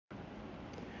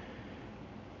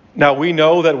Now we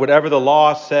know that whatever the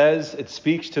law says, it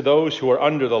speaks to those who are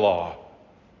under the law.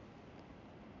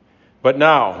 But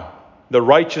now, the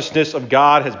righteousness of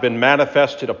God has been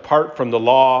manifested apart from the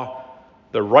law,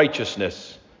 the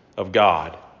righteousness of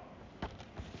God.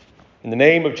 In the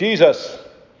name of Jesus,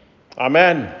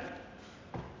 amen.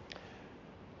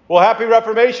 Well, happy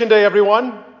Reformation Day,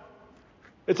 everyone.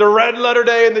 It's a red letter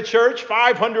day in the church.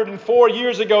 504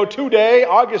 years ago today,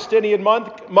 Augustinian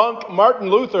monk Martin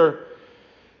Luther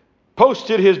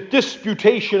posted his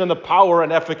disputation on the power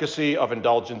and efficacy of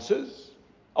indulgences,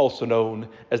 also known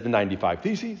as the 95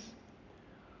 Theses,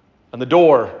 on the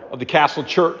door of the Castle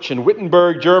Church in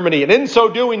Wittenberg, Germany, and in so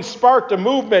doing sparked a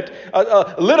movement,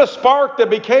 lit a spark that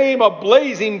became a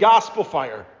blazing gospel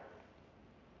fire.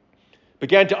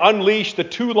 Began to unleash the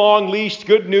too long leashed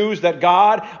good news that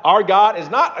God, our God, is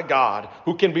not a God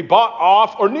who can be bought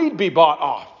off or need be bought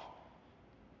off,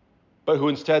 but who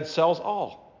instead sells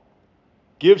all,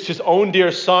 gives his own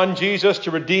dear Son, Jesus,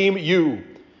 to redeem you,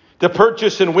 to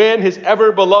purchase and win his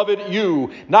ever-beloved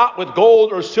you, not with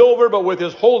gold or silver, but with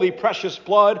his holy, precious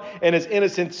blood and his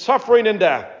innocent suffering and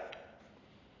death,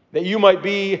 that you might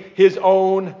be his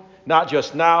own, not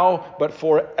just now, but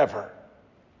forever.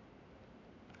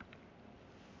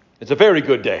 It's a very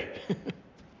good day,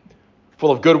 full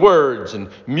of good words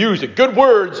and music. Good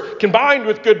words combined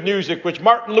with good music, which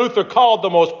Martin Luther called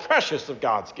the most precious of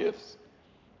God's gifts.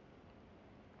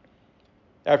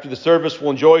 After the service, we'll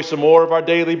enjoy some more of our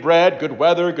daily bread, good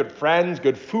weather, good friends,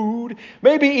 good food,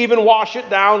 maybe even wash it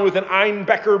down with an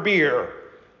Einbecker beer,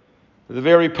 the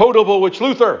very potable which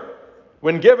Luther,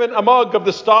 when given a mug of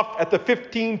the stuff at the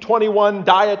 1521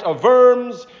 Diet of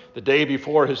Worms, the day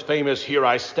before his famous Here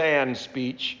I Stand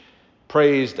speech,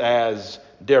 praised as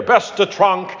der beste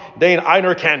Trank, den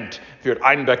einer kennt, für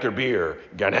Einbecker Bier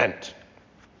genannt.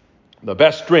 The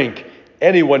best drink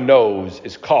anyone knows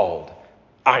is called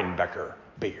Einbecker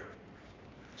beer.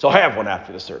 So have one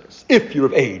after the service, if you're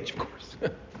of age, of course.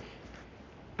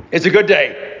 It's a good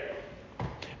day.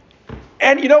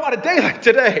 And you know, on a day like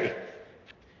today,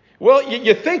 well,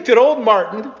 you think that old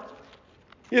Martin,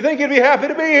 you think he'd be happy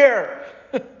to be here.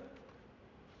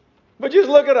 But just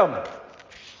look at him.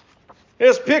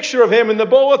 This picture of him in the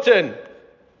bulletin.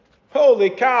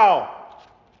 Holy cow.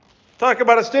 Talk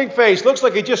about a stink face. Looks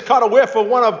like he just caught a whiff of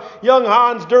one of young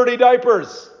Hans' dirty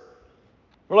diapers.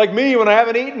 Or like me when I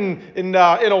haven't eaten in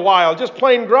a while. Just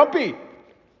plain grumpy.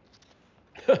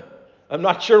 I'm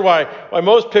not sure why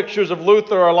most pictures of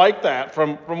Luther are like that.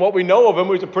 From what we know of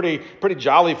him, he's a pretty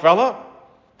jolly fella.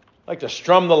 Like to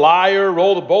strum the lyre,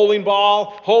 roll the bowling ball,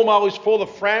 home always full of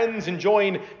friends,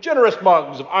 enjoying generous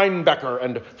mugs of Einbecker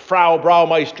and Frau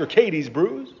Braumeister Katie's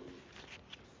brews.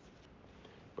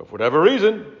 But for whatever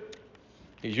reason,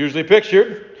 he's usually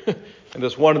pictured, and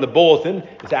this one in the bulletin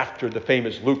is after the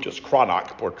famous Lucius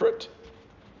Cranach portrait.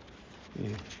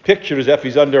 He's pictured as if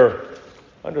he's under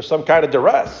some kind of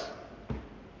duress.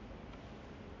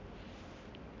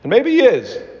 And maybe he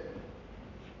is.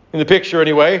 In the picture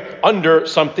anyway, under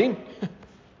something.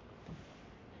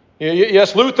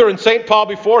 Yes, Luther and St. Paul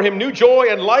before him knew joy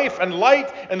and life and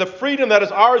light and the freedom that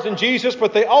is ours in Jesus,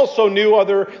 but they also knew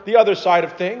the other side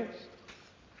of things.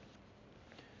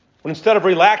 When instead of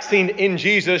relaxing in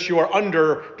Jesus, you are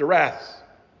under duress,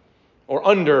 or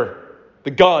under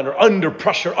the gun, or under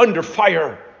pressure, under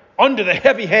fire, under the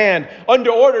heavy hand,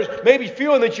 under orders, maybe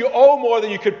feeling that you owe more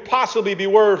than you could possibly be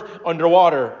worth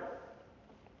underwater.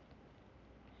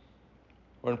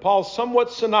 Or in Paul's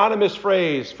somewhat synonymous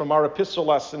phrase from our epistle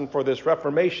lesson for this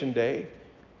Reformation Day,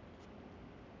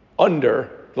 under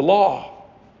the law.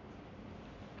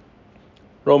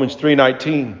 Romans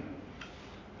 3:19.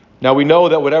 Now we know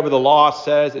that whatever the law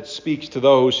says, it speaks to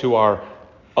those who are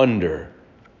under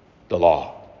the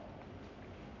law.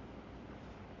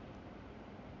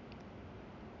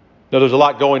 Now there's a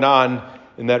lot going on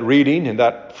in that reading, in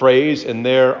that phrase, and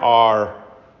there are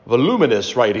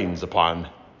voluminous writings upon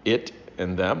it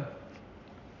and them.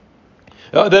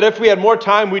 That if we had more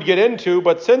time we'd get into,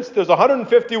 but since there's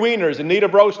 150 wieners in need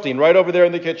of roasting right over there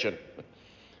in the kitchen,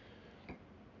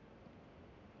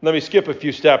 let me skip a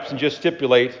few steps and just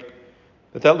stipulate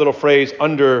that little phrase,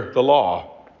 under the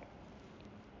law,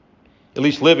 at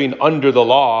least living under the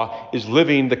law, is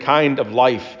living the kind of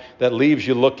life that leaves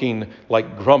you looking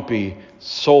like grumpy,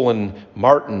 sullen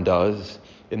Martin does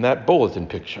in that bulletin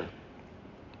picture.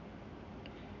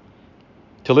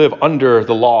 To live under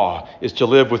the law is to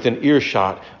live within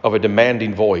earshot of a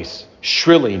demanding voice,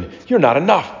 shrilling, "You're not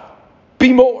enough.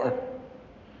 Be more.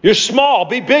 You're small.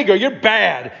 Be bigger. You're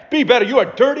bad. Be better. You are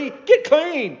dirty. Get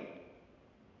clean."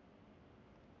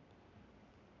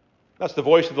 That's the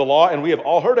voice of the law, and we have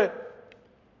all heard it.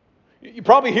 You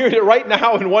probably hear it right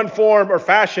now in one form or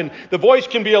fashion. The voice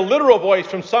can be a literal voice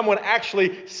from someone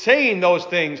actually saying those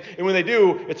things. And when they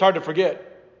do, it's hard to forget.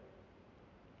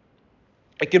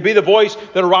 It can be the voice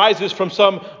that arises from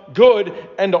some good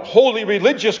and holy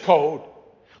religious code,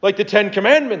 like the Ten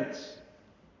Commandments.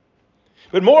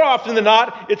 But more often than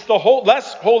not, it's the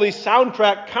less holy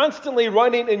soundtrack constantly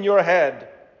running in your head.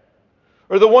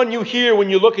 Or the one you hear when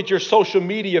you look at your social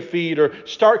media feed or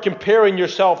start comparing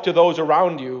yourself to those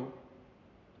around you.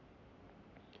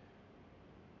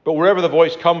 But wherever the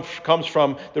voice comes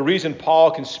from, the reason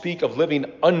Paul can speak of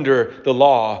living under the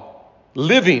law,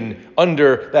 living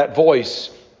under that voice,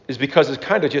 is because it's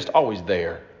kind of just always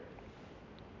there.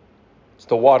 It's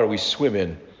the water we swim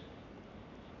in.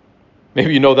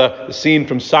 Maybe you know the scene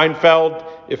from Seinfeld.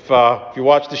 If you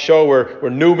watch the show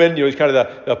where Newman, he's kind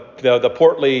of the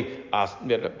portly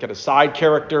kind of side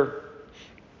character.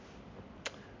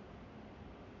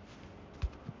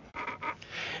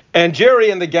 And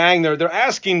Jerry and the gang, they're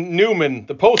asking Newman,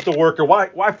 the postal worker,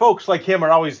 why folks like him are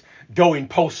always going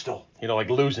postal, like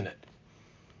losing it.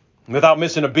 And without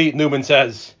missing a beat, Newman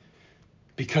says,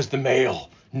 because the mail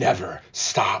never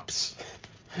stops.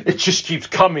 It just keeps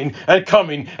coming and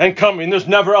coming and coming. There's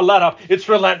never a let up. It's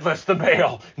relentless. The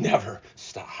mail never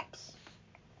stops.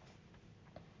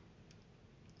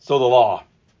 So the law,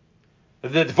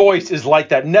 the voice is like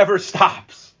that, never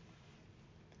stops.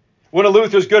 One of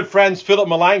Luther's good friends, Philip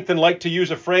Melanchthon, liked to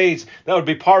use a phrase that would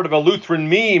be part of a Lutheran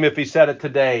meme if he said it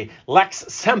today. Lex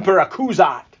semper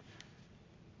accusat.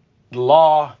 The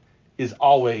law is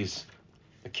always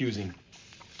accusing.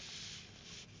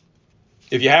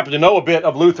 If you happen to know a bit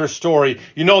of Luther's story,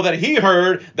 you know that he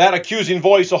heard that accusing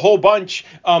voice a whole bunch,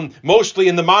 mostly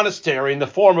in the monastery, in the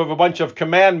form of a bunch of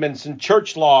commandments and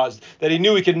church laws that he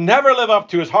knew he could never live up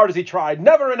to as hard as he tried.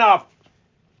 Never enough.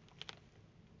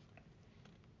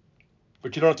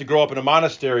 But you don't have to grow up in a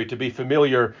monastery to be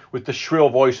familiar with the shrill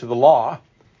voice of the law.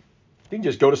 You can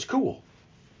just go to school.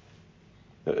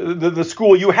 The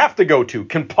school you have to go to,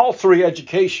 compulsory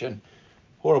education.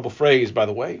 Horrible phrase, by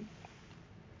the way.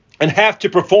 And have to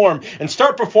perform and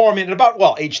start performing at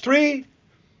about, age 3?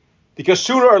 Because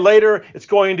sooner or later, it's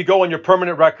going to go on your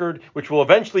permanent record, which will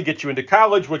eventually get you into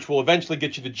college, which will eventually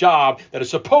get you the job that is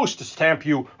supposed to stamp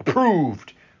you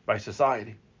approved by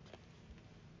society.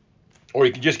 Or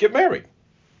you can just get married.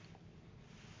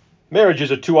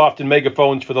 Marriages are too often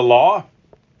megaphones for the law.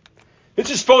 This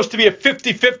is supposed to be a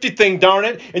 50-50 thing, darn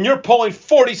it, and you're pulling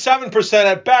 47%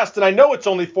 at best, and I know it's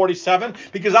only 47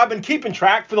 because I've been keeping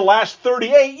track for the last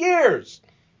 38 years.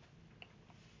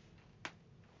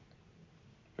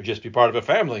 Or just be part of a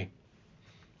family.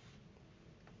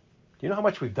 Do you know how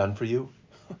much we've done for you?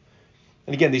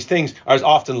 And again, these things are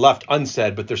often left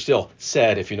unsaid, but they're still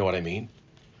said, if you know what I mean.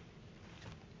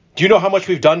 Do you know how much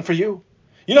we've done for you?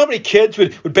 You know how many kids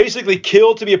would basically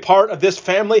kill to be a part of this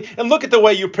family? And look at the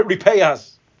way you repay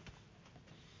us.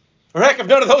 Or heck, if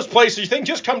none of those places, you think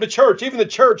just come to church. Even the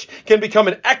church can become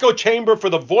an echo chamber for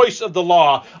the voice of the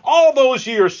law. All those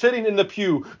years sitting in the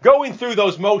pew, going through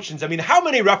those motions. I mean, how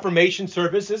many Reformation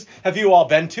services have you all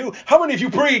been to? How many have you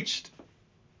preached?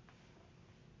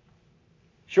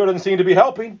 Sure doesn't seem to be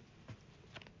helping.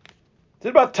 Is it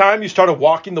about time you started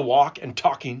walking the walk and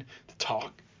talking the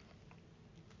talk?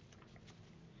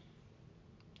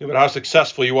 No matter how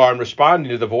successful you are in responding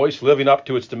to the voice, living up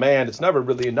to its demand, it's never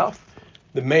really enough.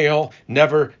 The mail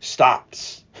never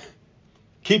stops.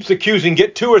 Keeps accusing.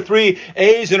 Get 2 or 3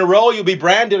 A's in a row, you'll be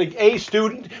branded an A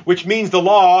student, which means the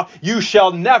law, you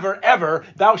shall never, ever,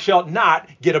 thou shalt not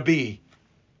get a B.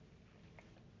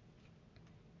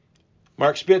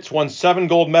 Mark Spitz won 7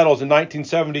 gold medals in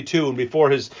 1972, and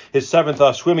before his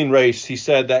 7th swimming race, he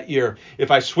said that year, if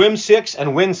I swim 6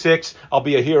 and win 6, I'll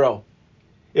be a hero.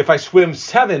 If I swim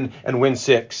 7 and win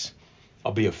 6,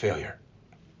 I'll be a failure.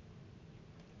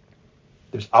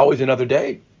 There's always another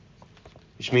day,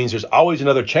 which means there's always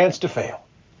another chance to fail.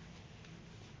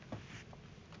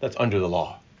 That's under the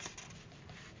law.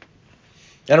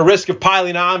 And a risk of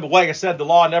piling on, but like I said, the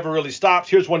law never really stops.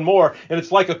 Here's one more, and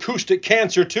it's like acoustic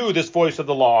cancer too, this voice of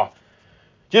the law.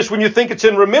 Just when you think it's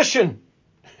in remission,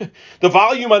 the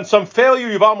volume on some failure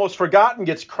you've almost forgotten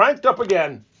gets cranked up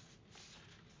again.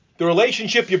 The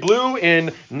relationship you blew in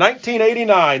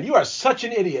 1989. You are such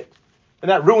an idiot. And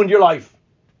that ruined your life.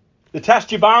 The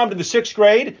test you bombed in the 6th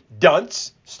grade.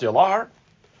 Dunce. Still are.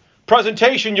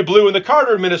 Presentation you blew in the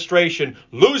Carter administration.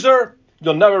 Loser.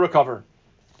 You'll never recover.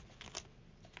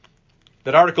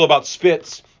 That article about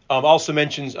Spitz also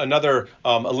mentions another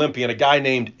Olympian, a guy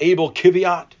named Abel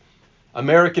Kiviat.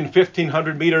 American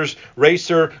 1,500 meters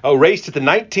racer, raced at the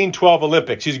 1912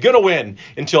 Olympics. He's going to win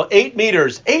until 8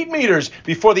 meters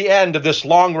before the end of this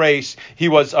long race. He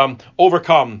was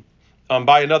overcome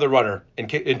by another runner and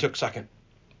took second.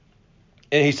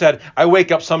 And he said, I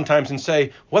wake up sometimes and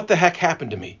say, what the heck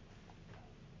happened to me?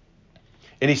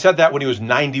 And he said that when he was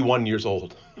 91 years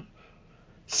old.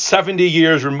 70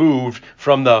 years removed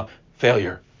from the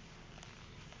failure.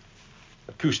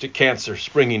 Acoustic cancer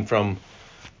springing from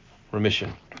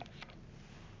remission.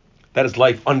 That is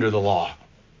life under the law.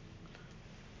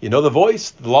 You know the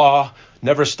voice? The law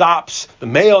never stops. The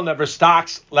mail never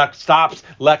stops.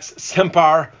 Lex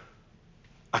semper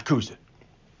accusat.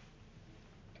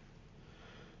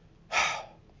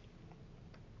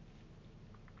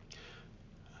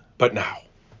 But now.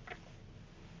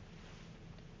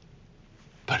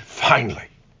 But finally.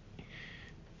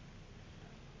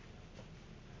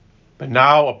 But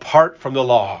now, apart from the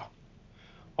law,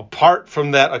 apart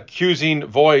from that accusing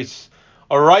voice,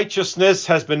 a righteousness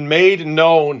has been made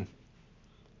known.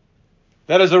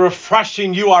 That is a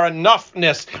refreshing you are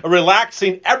enoughness, a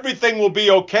relaxing everything will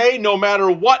be okay no matter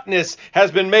whatness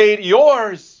has been made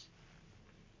yours.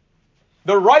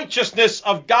 The righteousness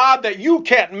of God that you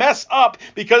can't mess up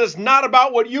because it's not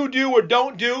about what you do or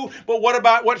don't do, but what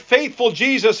about what faithful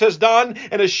Jesus has done,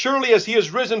 and as surely as he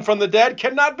is risen from the dead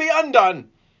cannot be undone.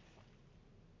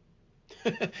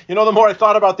 You know, the more I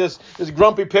thought about this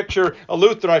grumpy picture of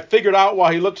Luther, I figured out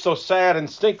why he looked so sad and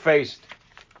stink-faced.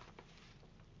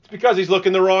 It's because he's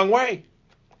looking the wrong way.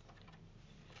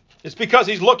 It's because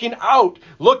he's looking out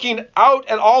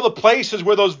at all the places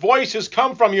where those voices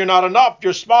come from. You're not enough,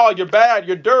 you're small, you're bad,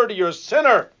 you're dirty, you're a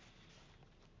sinner.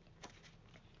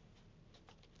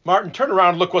 Martin, turn around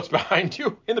and look what's behind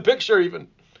you, in the picture even.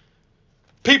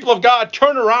 People of God,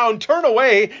 turn around, turn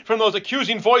away from those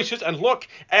accusing voices and look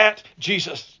at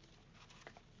Jesus.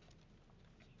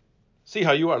 See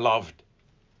how you are loved.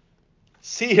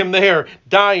 See him there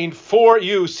dying for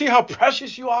you. See how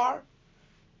precious you are.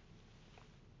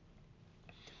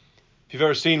 If you've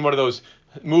ever seen one of those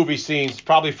movie scenes,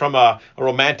 probably from a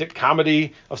romantic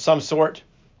comedy of some sort.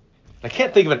 I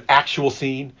can't think of an actual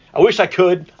scene. I wish I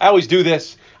could. I always do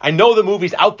this. I know the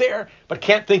movie's out there, but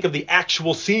can't think of the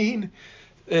actual scene.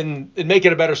 And make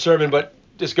it a better sermon, but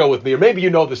just go with me. Or maybe you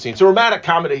know the scene. It's a romantic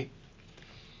comedy.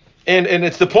 And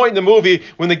it's the point in the movie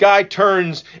when the guy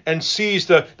turns and sees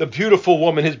the beautiful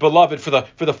woman, his beloved,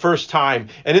 for the first time.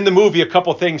 And in the movie, a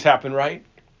couple things happen, right?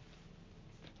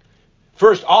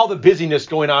 First, all the busyness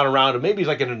going on around him. Maybe he's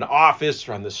like in an office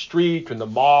or on the street or in the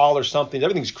mall or something.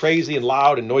 Everything's crazy and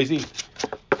loud and noisy.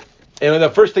 And the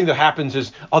first thing that happens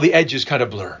is all the edges kind of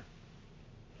blur.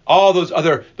 All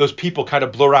those people kind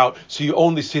of blur out, so you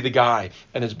only see the guy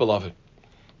and his beloved.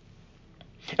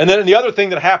 And then the other thing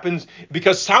that happens,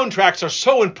 because soundtracks are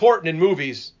so important in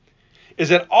movies, is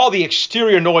that all the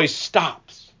exterior noise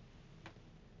stops.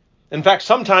 In fact,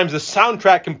 sometimes the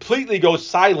soundtrack completely goes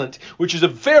silent, which is a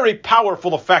very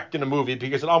powerful effect in a movie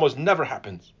because it almost never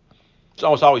happens. There's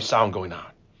almost always sound going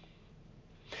on.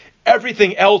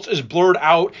 Everything else is blurred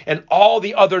out and all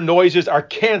the other noises are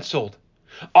canceled.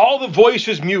 All the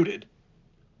voices muted.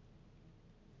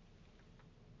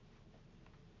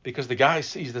 Because the guy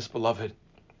sees this beloved.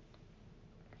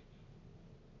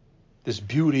 This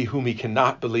beauty whom he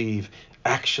cannot believe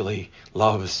actually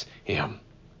loves him.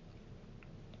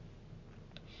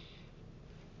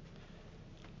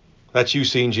 That's you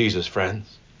seeing Jesus,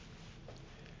 friends.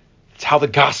 It's how the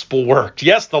gospel worked.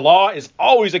 Yes, the law is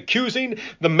always accusing.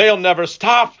 The mail never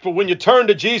stops. But when you turn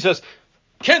to Jesus,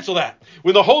 cancel that.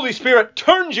 When the Holy Spirit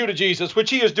turns you to Jesus, which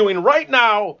he is doing right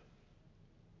now,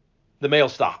 the mail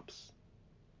stops.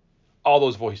 All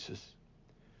those voices,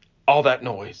 all that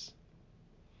noise,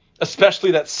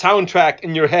 especially that soundtrack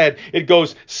in your head, it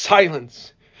goes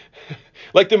silence.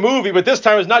 Like the movie, but this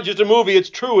time it's not just a movie, it's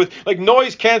true. It's like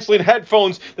noise-canceling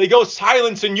headphones. They go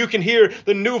silence and you can hear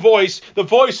the new voice, the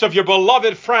voice of your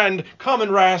beloved friend, come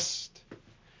and rest.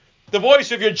 The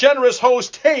voice of your generous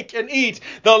host, take and eat.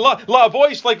 The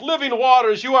voice like living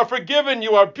waters, you are forgiven,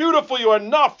 you are beautiful, you are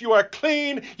enough, you are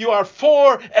clean, you are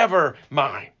forever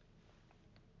mine.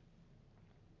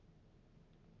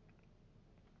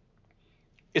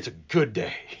 It's a good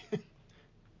day,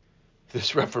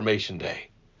 this Reformation Day.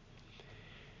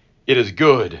 It is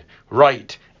good,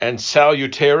 right, and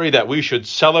salutary that we should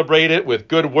celebrate it with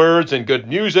good words and good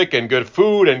music and good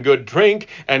food and good drink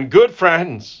and good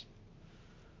friends.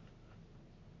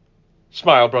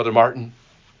 Smile, Brother Martin,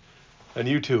 and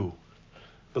you too,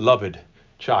 beloved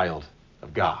child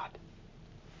of God.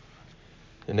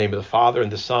 In the name of the Father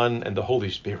and the Son and the Holy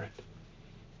Spirit.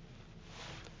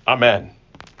 Amen.